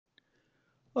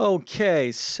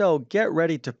Okay, so get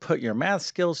ready to put your math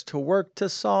skills to work to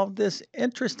solve this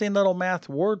interesting little math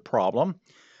word problem.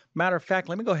 Matter of fact,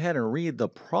 let me go ahead and read the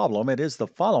problem. It is the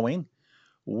following.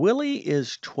 Willie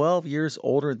is 12 years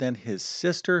older than his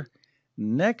sister.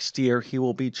 Next year, he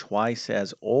will be twice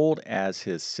as old as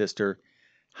his sister.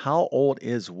 How old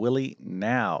is Willie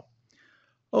now?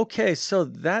 Okay, so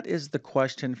that is the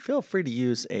question. Feel free to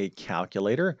use a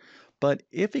calculator, but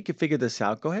if you can figure this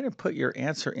out, go ahead and put your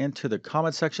answer into the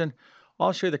comment section.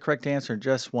 I'll show you the correct answer in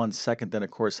just 1 second. Then,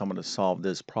 of course, I'm going to solve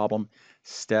this problem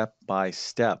step by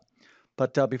step.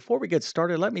 But before we get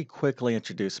started, let me quickly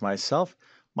introduce myself.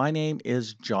 My name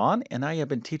is John, and I have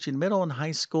been teaching middle and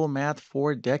high school math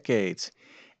for decades.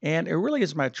 And it really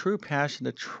is my true passion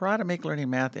to try to make learning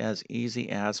math as easy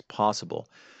as possible.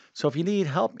 So if you need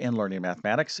help in learning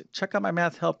mathematics, check out my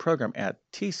math help program at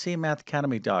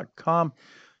tcmathacademy.com.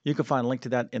 You can find a link to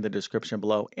that in the description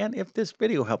below. And if this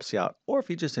video helps you out, or if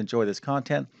you just enjoy this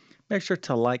content, make sure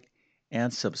to like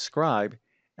and subscribe,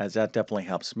 as that definitely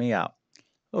helps me out.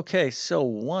 Okay, so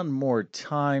one more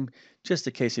time, just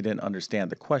in case you didn't understand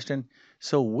the question.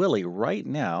 So Willie, right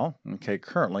now, okay,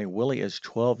 currently, Willie is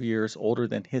 12 years older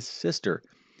than his sister.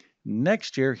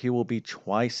 Next year, he will be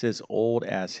twice as old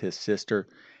as his sister.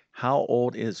 How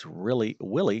old is Willie,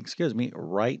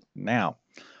 right now?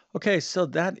 Okay, so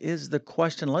that is the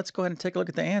question. Let's go ahead and take a look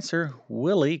at the answer.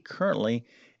 Willie currently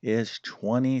is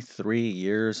 23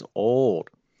 years old.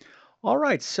 All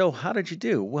right, so how did you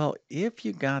do? Well, if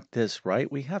you got this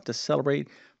right, we have to celebrate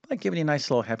by giving you a nice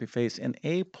little happy face, an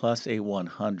A plus a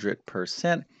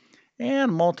 100%,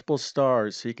 and multiple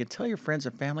stars. So you can tell your friends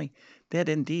and family that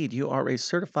indeed you are a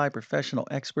certified professional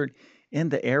expert in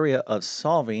the area of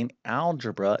solving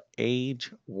algebra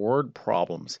age word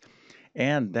problems.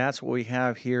 And that's what we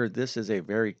have here. This is a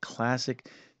very classic,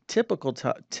 typical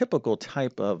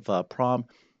type of problem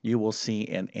you will see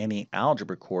in any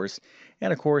algebra course.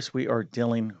 And of course, we are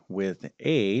dealing with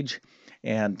age.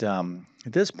 And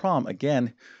this problem,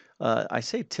 again, I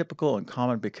say typical and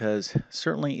common because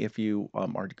certainly if you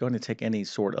are going to take any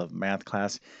sort of math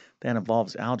class that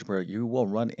involves algebra, you will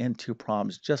run into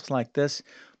problems just like this.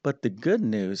 But the good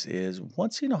news is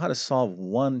once you know how to solve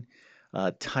one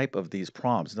type of these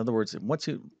problems. In other words, once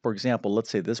you, for example, let's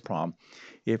say this problem,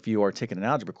 if you are taking an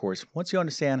algebra course, once you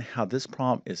understand how this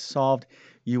problem is solved,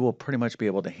 you will pretty much be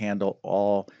able to handle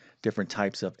all different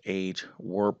types of age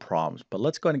word problems. But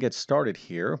let's go ahead and get started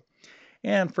here.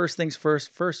 And first things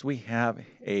first, first we have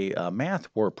a math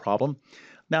word problem.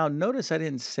 Now, notice I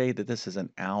didn't say that this is an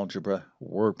algebra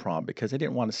word problem because I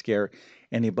didn't want to scare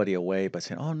anybody away by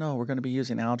saying, oh no, we're going to be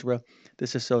using algebra.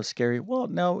 This is so scary. Well,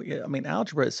 no, I mean,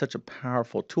 algebra is such a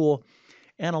powerful tool.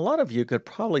 And a lot of you could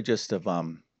probably just have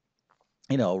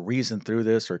reason through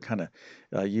this or kind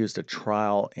of used a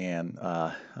trial and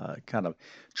kind of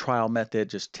trial method,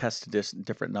 just test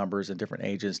different numbers and different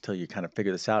ages till you kind of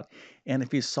figure this out. And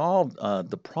if you solve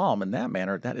the problem in that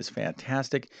manner, that is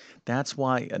fantastic. That's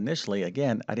why initially,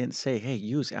 again, I didn't say, hey,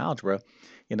 use algebra.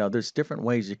 There's different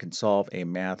ways you can solve a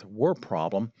math word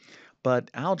problem. But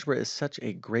algebra is such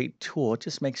a great tool. It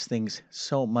just makes things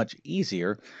so much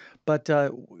easier. But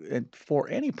for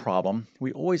any problem,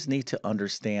 we always need to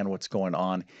understand what's going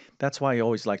on. That's why I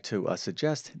always like to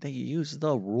suggest that you use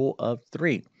the rule of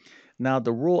three. Now,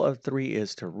 the rule of three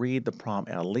is to read the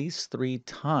problem at least 3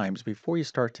 times before you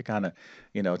start to kind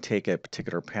of, take a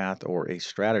particular path or a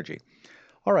strategy.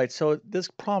 All right, so this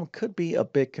problem could be a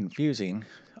bit confusing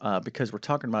because we're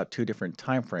talking about two different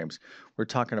time frames. We're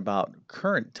talking about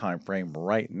current time frame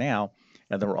right now,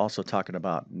 and then we're also talking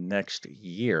about next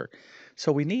year.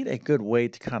 So we need a good way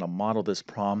to kind of model this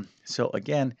problem. So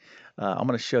again, I'm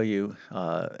going to show you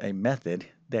a method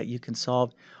that you can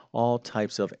solve all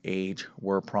types of age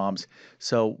word problems.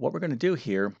 So what we're going to do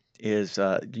here is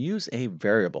use a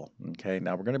variable. Okay,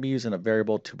 now we're going to be using a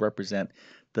variable to represent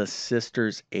the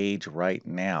sister's age right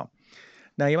now.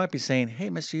 Now you might be saying, "Hey,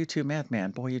 Mr. YouTube Math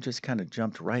Man, boy, you just kind of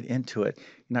jumped right into it.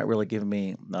 You're not really giving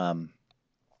me,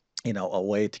 a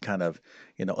way to kind of,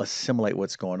 assimilate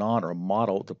what's going on or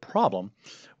model the problem."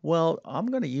 Well, I'm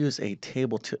going to use a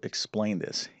table to explain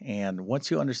this. And once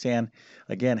you understand,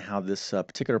 again, how this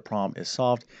particular problem is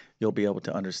solved, you'll be able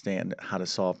to understand how to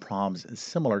solve problems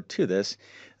similar to this.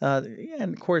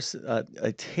 And of course,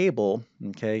 a table,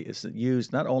 okay, is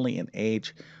used not only in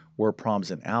age word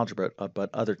problems in algebra, but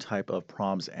other type of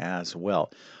problems as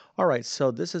well. All right,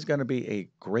 so this is going to be a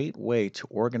great way to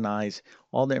organize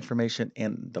all the information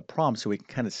in the problem so we can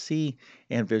kind of see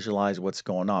and visualize what's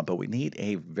going on. But we need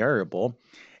a variable,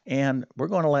 and we're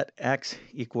going to let x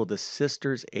equal the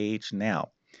sister's age now.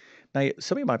 Now,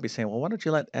 some of you might be saying, well, why don't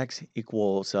you let x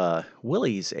equals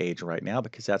Willie's age right now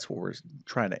because that's what we're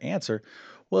trying to answer.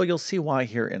 Well, you'll see why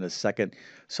here in a second.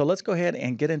 So let's go ahead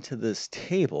and get into this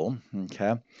table,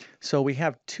 okay? So we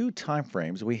have two time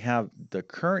frames. We have the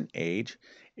current age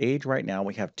right now,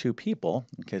 we have two people,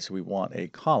 okay? So we want a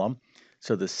column.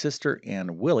 So the sister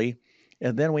and Willie,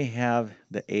 and then we have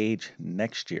the age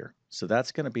next year. So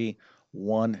that's going to be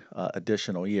one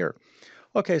additional year.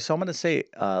 Okay, so I'm going to say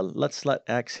let's let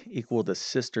x equal the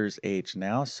sister's age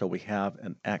now. So we have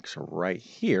an x right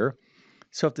here.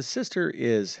 So if the sister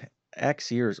is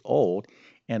x years old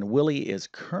and Willie is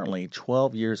currently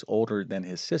 12 years older than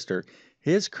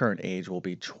his current age will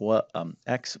be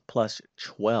x plus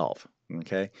 12.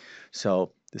 Okay,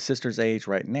 so the sister's age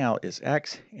right now is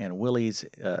x and Willie's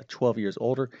 12 years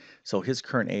older. So his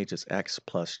current age is x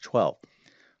plus 12.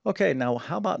 Okay, now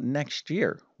how about next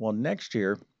year? Well, next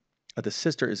year, the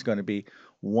sister is going to be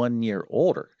 1 year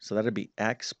older. So that'd be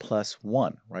x plus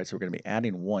 1, right? So we're going to be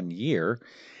adding 1 year.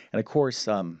 And of course,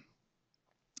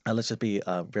 let's just be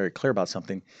very clear about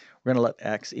something. We're going to let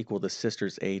x equal the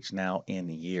sister's age now in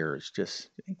years, just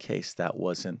in case that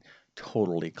wasn't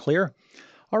totally clear.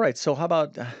 All right, so how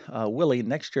about Willie?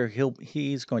 Next year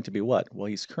he's going to be what? Well,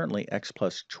 he's currently x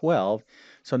plus 12.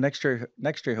 So next year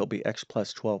he'll be x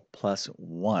plus 12 plus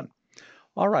 1.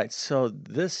 All right, so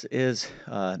this is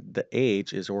the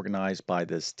age is organized by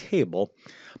this table,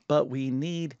 but we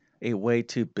need a way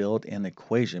to build an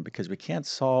equation because we can't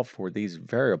solve for these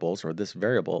variables or this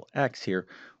variable x here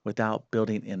without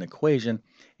building an equation.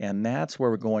 And that's where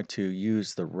we're going to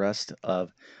use the rest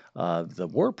of the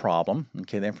word problem,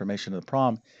 okay, the information of the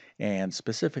problem. And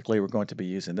specifically, we're going to be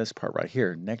using this part right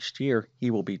here. Next year,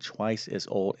 he will be twice as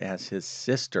old as his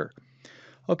sister.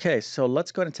 Okay, so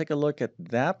let's go ahead and take a look at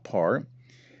that part.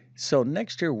 So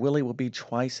next year, Willie will be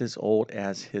twice as old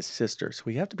as his sister. So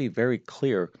we have to be very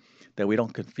clear that we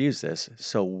don't confuse this.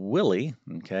 So Willie,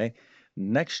 okay,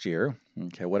 next year,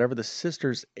 okay, whatever the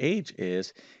sister's age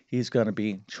is, he's going to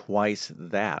be twice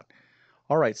that.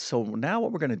 All right, so now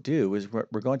what we're going to do is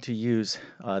we're going to use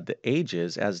the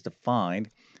ages as defined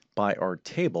by our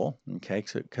table, okay,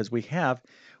 because we have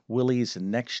Willie's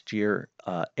next year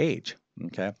age,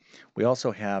 okay. We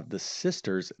also have the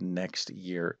sister's next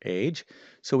year age,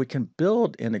 so we can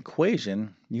build an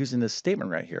equation using this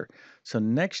statement right here. So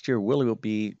next year, Willie will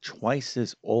be twice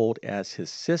as old as his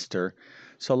sister.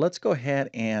 So let's go ahead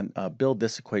and build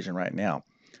this equation right now.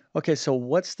 Okay, so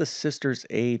what's the sister's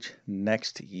age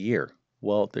next year?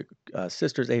 Well, the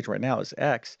sister's age right now is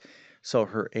x, so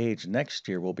her age next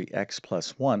year will be x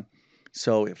plus 1.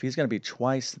 So if he's going to be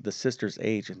twice the sister's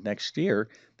age next year,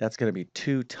 that's going to be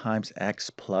 2 times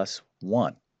x plus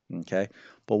 1. Okay,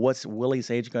 but what's Willie's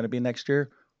age going to be next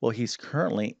year? Well, he's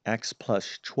currently x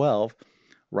plus 12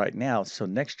 right now, so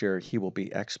next year he will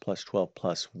be x plus 12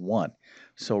 plus 1.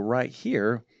 So right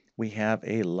here, we have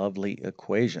a lovely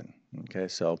equation. Okay,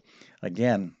 so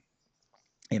again,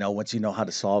 once you know how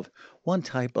to solve one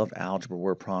type of algebra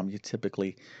word problem, you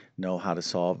typically know how to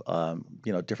solve,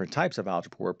 different types of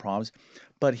algebra word problems.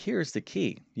 But here's the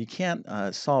key. You can't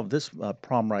solve this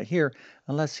problem right here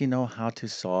unless you know how to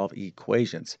solve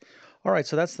equations. All right,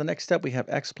 so that's the next step. We have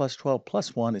x plus 12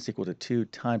 plus 1 is equal to 2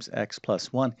 times x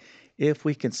plus 1. If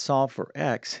we can solve for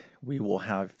x, we will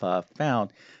have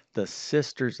found the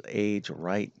sister's age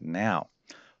right now.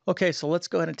 Okay, so let's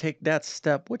go ahead and take that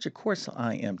step, which of course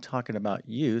I am talking about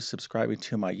you subscribing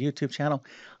to my YouTube channel.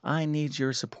 I need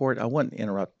your support. I wouldn't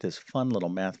interrupt this fun little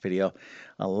math video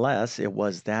unless it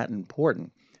was that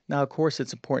important. Now, of course,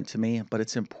 it's important to me, but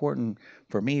it's important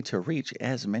for me to reach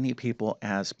as many people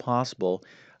as possible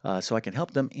so I can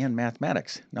help them in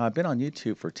mathematics. Now, I've been on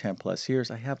YouTube for 10 plus years.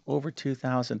 I have over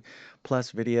 2,000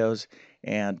 plus videos,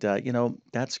 and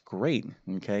that's great.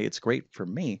 Okay, it's great for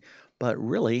me. But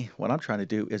really, what I'm trying to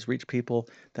do is reach people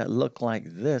that look like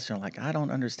this. They're like, I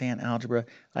don't understand algebra.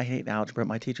 I hate algebra.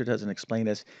 My teacher doesn't explain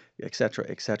this, etc.,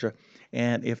 etc.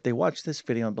 And if they watch this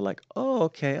video and be like, oh,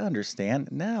 okay, I understand.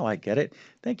 Now I get it.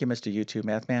 Thank you, Mr. YouTube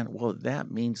Math Man. Well, that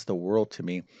means the world to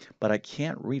me. But I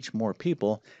can't reach more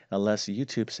people unless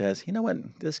YouTube says, you know what,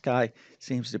 this guy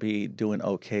seems to be doing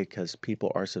okay because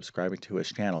people are subscribing to his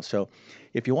channel. So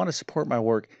if you want to support my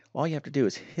work, all you have to do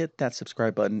is hit that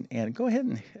subscribe button and go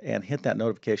ahead and hit that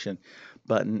notification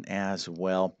button as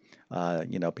well,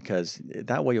 because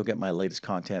that way you'll get my latest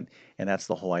content, and that's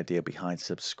the whole idea behind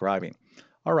subscribing.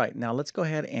 All right, now let's go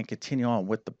ahead and continue on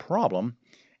with the problem.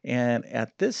 And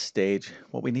at this stage,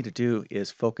 what we need to do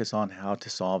is focus on how to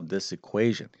solve this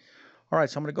equation. All right,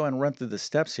 so I'm going to go ahead and run through the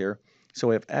steps here. So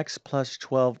we have x plus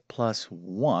 12 plus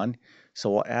 1.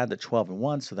 So we'll add the 12 and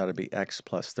 1, so that'll be x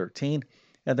plus 13.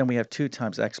 And then we have 2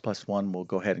 times x plus 1. We'll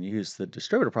go ahead and use the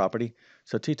distributive property.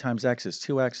 So 2 times x is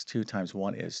 2x, 2 times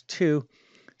 1 is 2.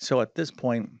 So at this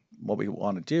point, what we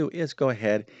want to do is go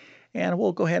ahead and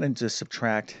we'll go ahead and just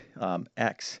subtract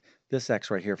this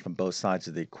x right here from both sides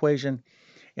of the equation.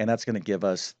 And that's going to give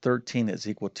us 13 is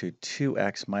equal to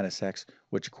 2x minus x,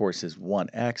 which of course is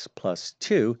 1x plus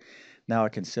 2. Now I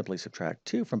can simply subtract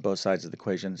 2 from both sides of the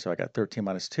equation. So I got 13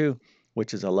 minus 2,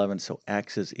 which is 11. So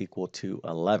x is equal to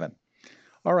 11.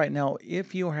 All right, now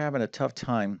if you are having a tough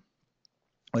time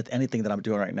with anything that I'm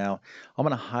doing right now, I'm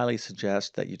going to highly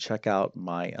suggest that you check out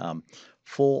my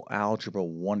full Algebra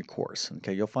 1 course.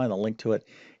 Okay, you'll find a link to it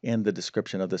in the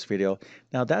description of this video.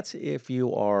 Now that's if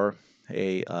you are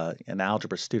an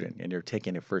algebra student and you're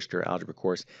taking a first-year algebra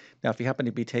course. Now, if you happen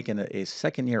to be taking a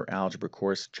second-year algebra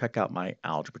course, check out my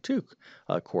Algebra 2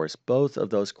 course. Both of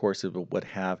those courses would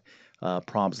have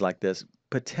problems like this.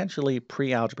 Potentially,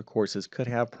 pre-algebra courses could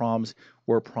have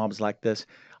word problems like this.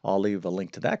 I'll leave a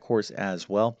link to that course as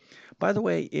well. By the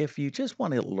way, if you just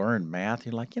want to learn math,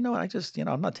 you're like,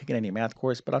 I'm not taking any math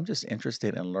course, but I'm just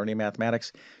interested in learning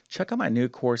mathematics. Check out my new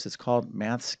course. It's called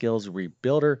Math Skills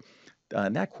Rebuilder.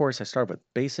 In that course, I start with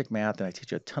basic math, and I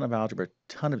teach you a ton of algebra, a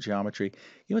ton of geometry,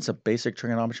 even some basic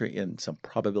trigonometry and some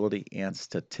probability and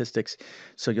statistics.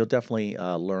 So you'll definitely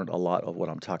learn a lot of what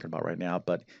I'm talking about right now.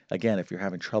 But again, if you're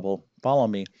having trouble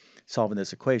following me solving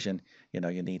this equation, you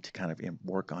need to kind of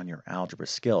work on your algebra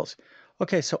skills.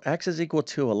 Okay, so x is equal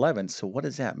to 11. So what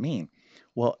does that mean?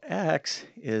 Well, x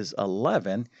is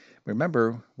 11.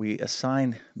 Remember, we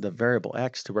assign the variable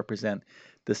x to represent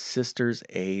the sister's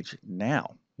age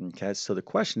now. Okay, so the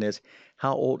question is,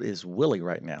 how old is Willy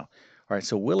right now? All right,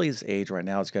 so Willy's age right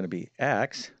now is going to be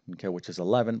x, okay, which is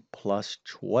 11 plus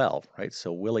 12, right?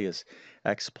 So Willy is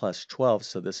x plus 12,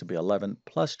 so this would be 11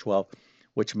 plus 12,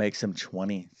 which makes him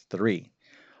 23.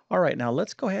 All right, now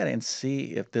let's go ahead and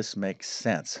see if this makes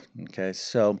sense. Okay,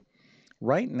 so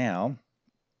right now,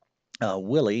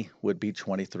 Willy would be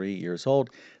 23 years old.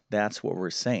 That's what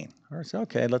we're saying. All right, so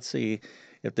okay, let's see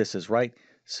if this is right.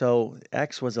 So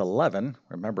x was 11.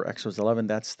 Remember, x was 11.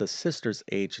 That's the sister's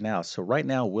age now. So right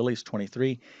now, Willy's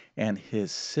 23 and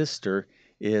his sister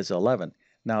is 11.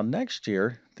 Now, next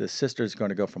year, the sister is going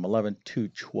to go from 11 to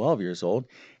 12 years old,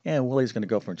 and Willy's going to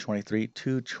go from 23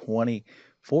 to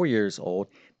 24 years old.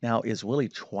 Now, is Willy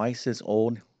twice as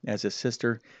old as his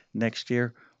sister next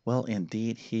year? Well,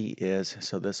 indeed he is.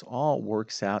 So this all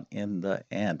works out in the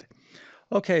end.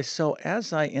 Okay, so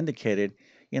as I indicated,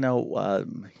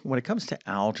 when it comes to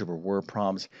algebra word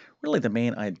problems, really the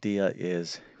main idea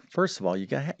is, first of all, you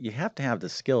have to have the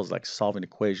skills like solving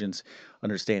equations,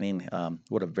 understanding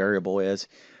what a variable is.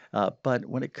 But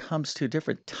when it comes to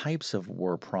different types of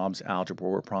word problems, algebra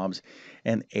word problems,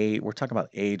 and we're talking about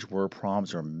age word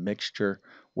problems or mixture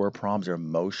word problems or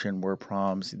motion word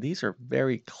problems. These are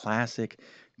very classic,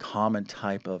 common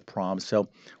type of problems. So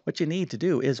what you need to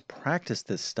do is practice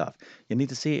this stuff. You need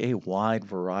to see a wide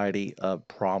variety of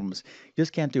problems. You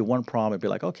just can't do one problem and be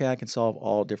like, okay, I can solve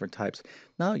all different types.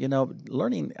 No,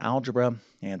 learning algebra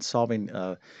and solving,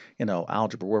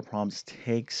 algebra word problems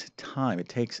takes time. It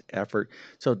takes effort.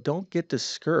 So don't get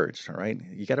discouraged, all right?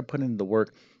 You got to put in the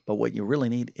work, but what you really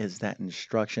need is that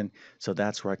instruction. So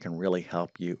that's where I can really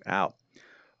help you out.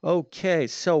 Okay,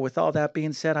 so with all that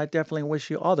being said, I definitely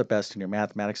wish you all the best in your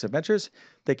mathematics adventures.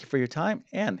 Thank you for your time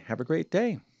and have a great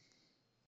day.